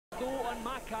on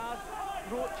my card,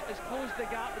 Roche has closed the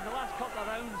gap in the last couple of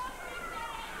rounds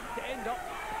to end up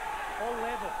all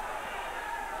level.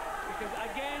 Because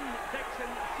again,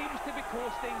 Dixon seems to be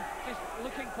coasting, just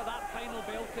looking for that final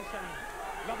bell to sound.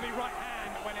 Lovely right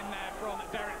hand went in there from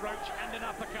Derek Roche, and an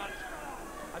uppercut.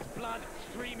 As blood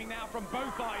streaming now from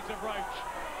both eyes of Roche.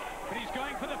 But he's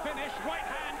going for the finish. Right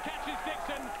hand catches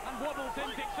Dixon and wobbles in.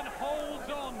 Dixon holds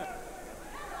on.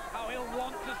 How he'll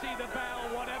want to see the bell,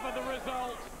 whatever the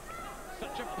result.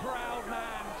 Such a proud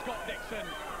man, Scott Dixon,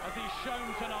 as he's shown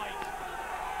tonight.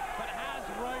 But has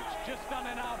Roche just done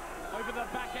enough over the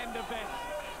back end of this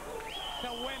to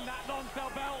win that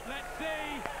Lonsdale belt? Let's see.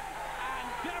 And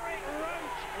Derek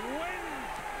Roche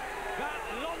wins that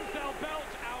Lonsdale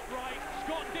belt outright.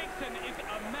 Scott Dixon is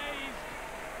amazed.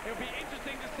 It'll be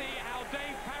interesting to see how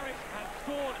Dave Parris has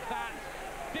scored that.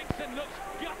 Dixon looks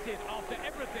gutted after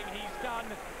everything he's done.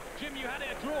 Jim, you had it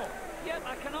a draw. Yep,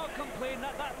 I cannot complain.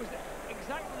 That was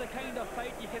exactly the kind of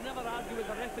fight you can never argue with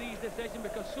the referee's decision,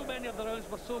 because so many of the rounds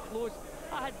were so close.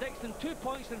 I had Dixon 2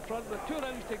 points in front with 2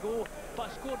 rounds to go,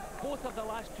 but I scored both of the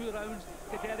last 2 rounds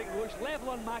to Derek Roche, level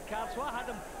on my card, so I had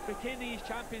him retaining his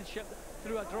championship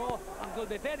through a draw. I'm going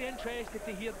to be very interested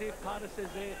to hear Dave Parris's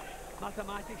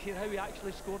mathematics here, how he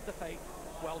actually scored the fight.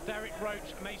 Well, Derek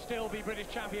Roche may still be British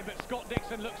champion, but Scott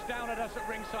Dixon looks down at us at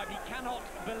ringside. He cannot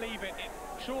believe it. It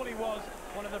surely was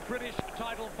one of the British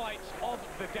title fights of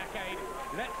the decade.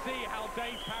 Let's see how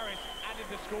Dave Parris added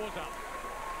the scores up.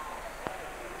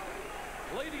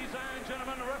 Ladies and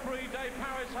gentlemen, referee Dave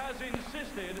Parris has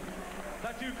insisted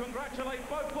that you congratulate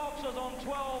both boxers on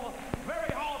 12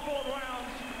 very hard-fought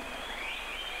rounds.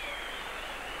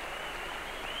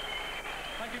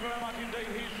 Thank you very much indeed.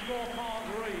 His scorecard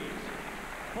reads: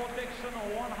 for Dixon,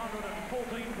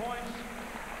 114 points.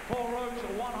 For Roche,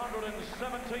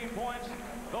 117 points.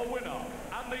 The winner,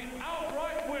 and the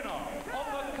outright winner of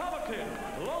the coveted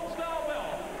Lonsdale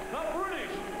belt, the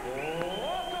British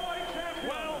welterweight champion.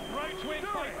 Well, Roche wins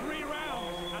by 3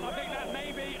 rounds, and I think that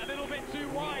may be a little bit too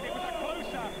wide. It was a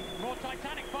closer, more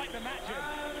titanic fight than that, Jim.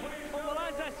 Well,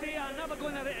 as I say, I'm never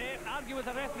going to argue with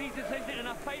the referee's decision in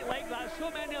a fight like that.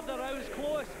 So many of the rounds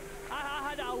close. I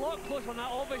had it a lot closer than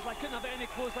that. Obviously, I couldn't have it any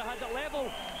closer. I had it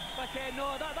level. But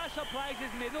no, that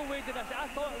surprises me. No way did I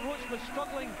thought Roche was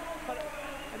struggling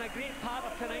in a great part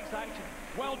of tonight's action.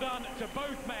 Well done to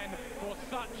both men for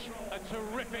such a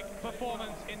terrific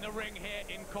performance in the ring here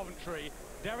in Coventry.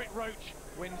 Derek Roche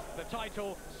wins the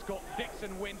title. Scott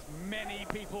Dixon wins many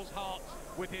people's hearts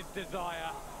with his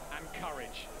desire and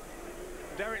courage.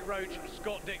 Derek Roche,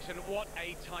 Scott Dixon, what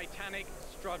a titanic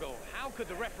struggle. How could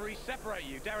the referee separate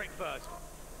you? Derek first.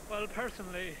 Well,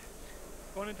 personally,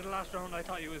 going into the last round, I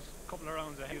thought he was a couple of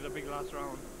rounds ahead. He was a big last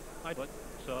round. But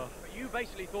you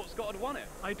basically thought Scott had won it.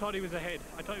 I thought he was ahead.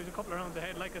 I thought he was a couple of rounds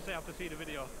ahead. Like I say, after see the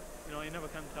video, you know, you never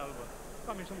can tell, but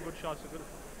got me some good shots.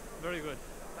 Very good.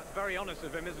 That's very honest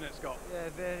of him, isn't it, Scott? Yeah,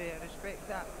 very. I respect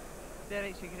that.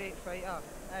 Derek's a great fighter.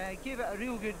 I gave it a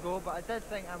real good go, but I did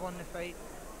think I won the fight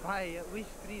by at least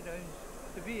 3 rounds.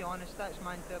 To be honest, that's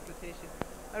my interpretation.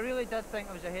 I really did think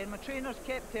I was ahead. My trainers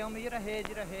kept telling me, you're ahead,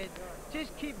 you're ahead.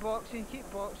 Just keep boxing, keep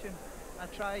boxing. I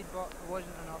tried, but it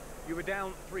wasn't enough. You were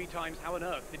down 3 times. How on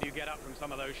earth did you get up from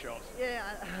some of those shots? Yeah,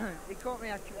 he caught me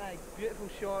a beautiful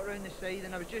shot around the side,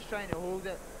 and I was just trying to hold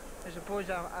it. I suppose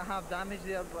I have damage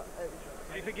there, but it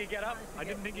was... Do you think he'd get up? I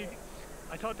didn't think he...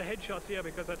 I thought the head shots here,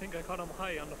 because I think I caught him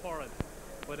high on the forehead.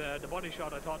 But the body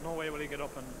shot, I thought, no way will he get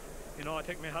up. And, you know, I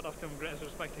take my hat off to him, greatest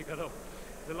respect, he got up.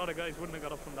 There's a lot of guys wouldn't have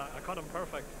got up from that. I caught him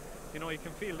perfect. You know, you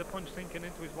can feel the punch sinking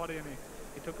into his body, and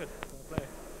he took it to play.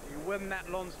 You win that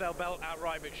Lonsdale belt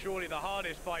outright, but surely the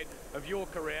hardest fight of your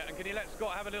career. And can you let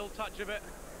Scott have a little touch of it?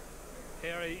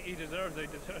 Here, he deserves it.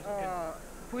 He deserves it.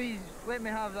 Please, let me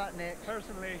have that next.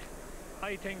 Personally,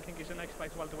 I think he's the next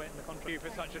best welterweight in the country. Thank you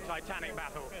for such a titanic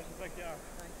battle. Thank you.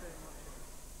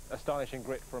 Astonishing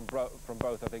grit from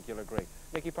both, I think you'll agree.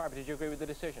 Nicky Piper, did you agree with the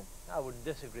decision? I wouldn't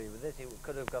disagree with it. It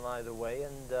could have gone either way,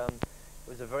 and it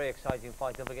was a very exciting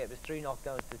fight. Don't forget, it was 3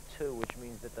 knockdowns to 2, which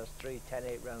means that there's 3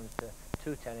 10-8 rounds to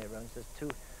 2 10-8 rounds.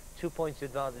 There's two points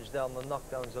advantage there on the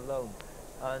knockdowns alone.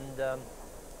 And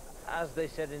as they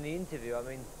said in the interview, I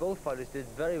mean, both fighters did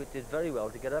very well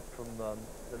to get up from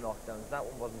the knockdowns. That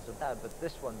one wasn't so bad, but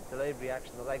this one, delayed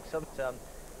reaction, like some.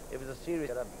 It was a serious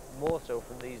get up, more so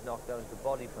from these knockdowns. The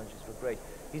body punches were great.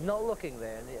 He's not looking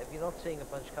there, and if you're not seeing a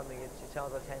punch coming, it's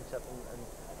hard to tense up and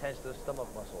tense those stomach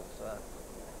muscles.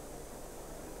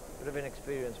 Bit of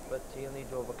inexperience, but he'll need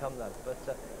to overcome that. But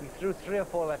he threw 3 or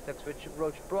 4 left hooks, which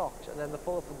Roche blocked, and then the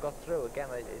 4th one got through. Again,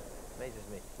 it amazes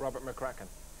me. Robert McCracken.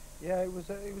 Yeah, it was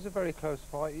a very close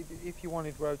fight. If you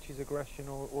wanted Roche's aggression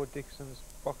or Dixon's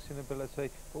boxing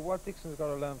ability, but what Dixon's got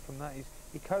to learn from that is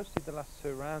he coasted the last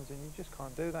 2 rounds, and you just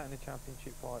can't do that in a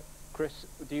championship fight. Chris,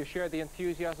 do you share the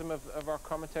enthusiasm of our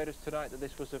commentators tonight that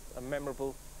this was a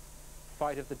memorable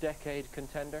fight of the decade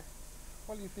contender?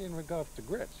 Well, you see, in regards to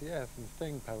grit, yes, and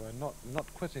staying power, not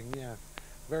quitting, yes,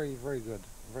 very, very good,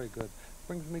 very good.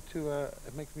 Brings me to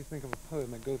it makes me think of a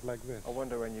poem. It goes like this. I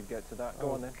wonder when you'd get to that.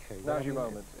 Go on then. Well, Now's your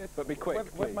moment. But be quick,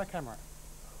 please. Where's my camera?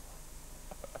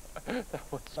 That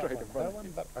one straight in front of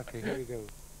you. Okay, here we go.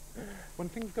 When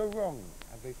things go wrong,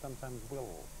 as they sometimes will,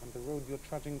 when the road you're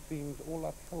trudging seems all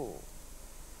uphill,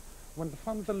 when the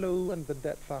funds are low and the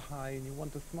debts are high and you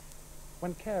want to smile,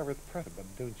 when care is pressed but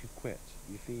don't you quit.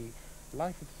 You see,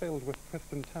 life is filled with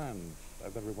twists and turns,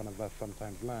 as every one of us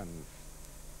sometimes learns.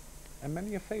 And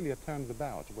many a failure turns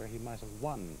about where he might have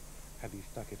won had he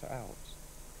stuck it out.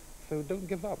 So don't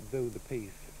give up though the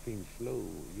pace seems slow.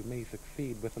 You may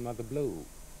succeed with another blow.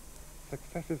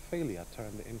 Success is failure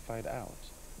turned inside out,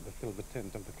 the silver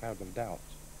tint of the cloud of doubt.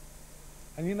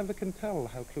 And you never can tell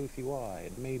how close you are.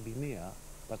 It may be near,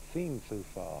 but seems so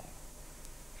far.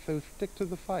 So stick to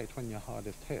the fight when you're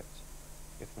hardest hit.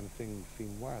 It's when things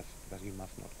seem worst that you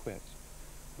must not quit.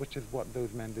 Which is what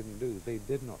those men didn't do. They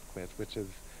did not quit, which is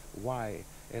why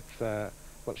it's,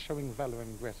 well, showing valor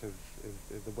and grit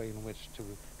is the way in which to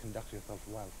conduct yourself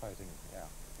while fighting. Yeah,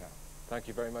 yeah. Thank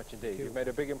you very much indeed. You've made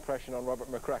a big impression on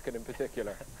Robert McCracken in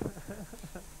particular.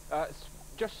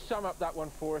 Just sum up that one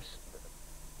for us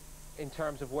in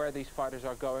terms of where these fighters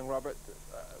are going, Robert.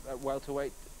 At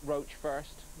welterweight, Roche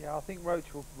first. Yeah, I think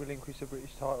Roche will relinquish the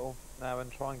British title now and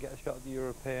try and get a shot at the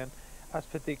European. As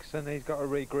for Dixon, he's got to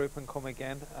regroup and come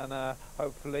again, and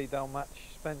hopefully they'll match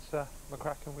Spencer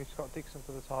McCracken with Scott Dixon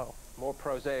for the title. More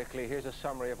prosaically, here's a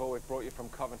summary of what we've brought you from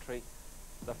Coventry.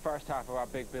 The first half of our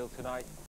big bill tonight.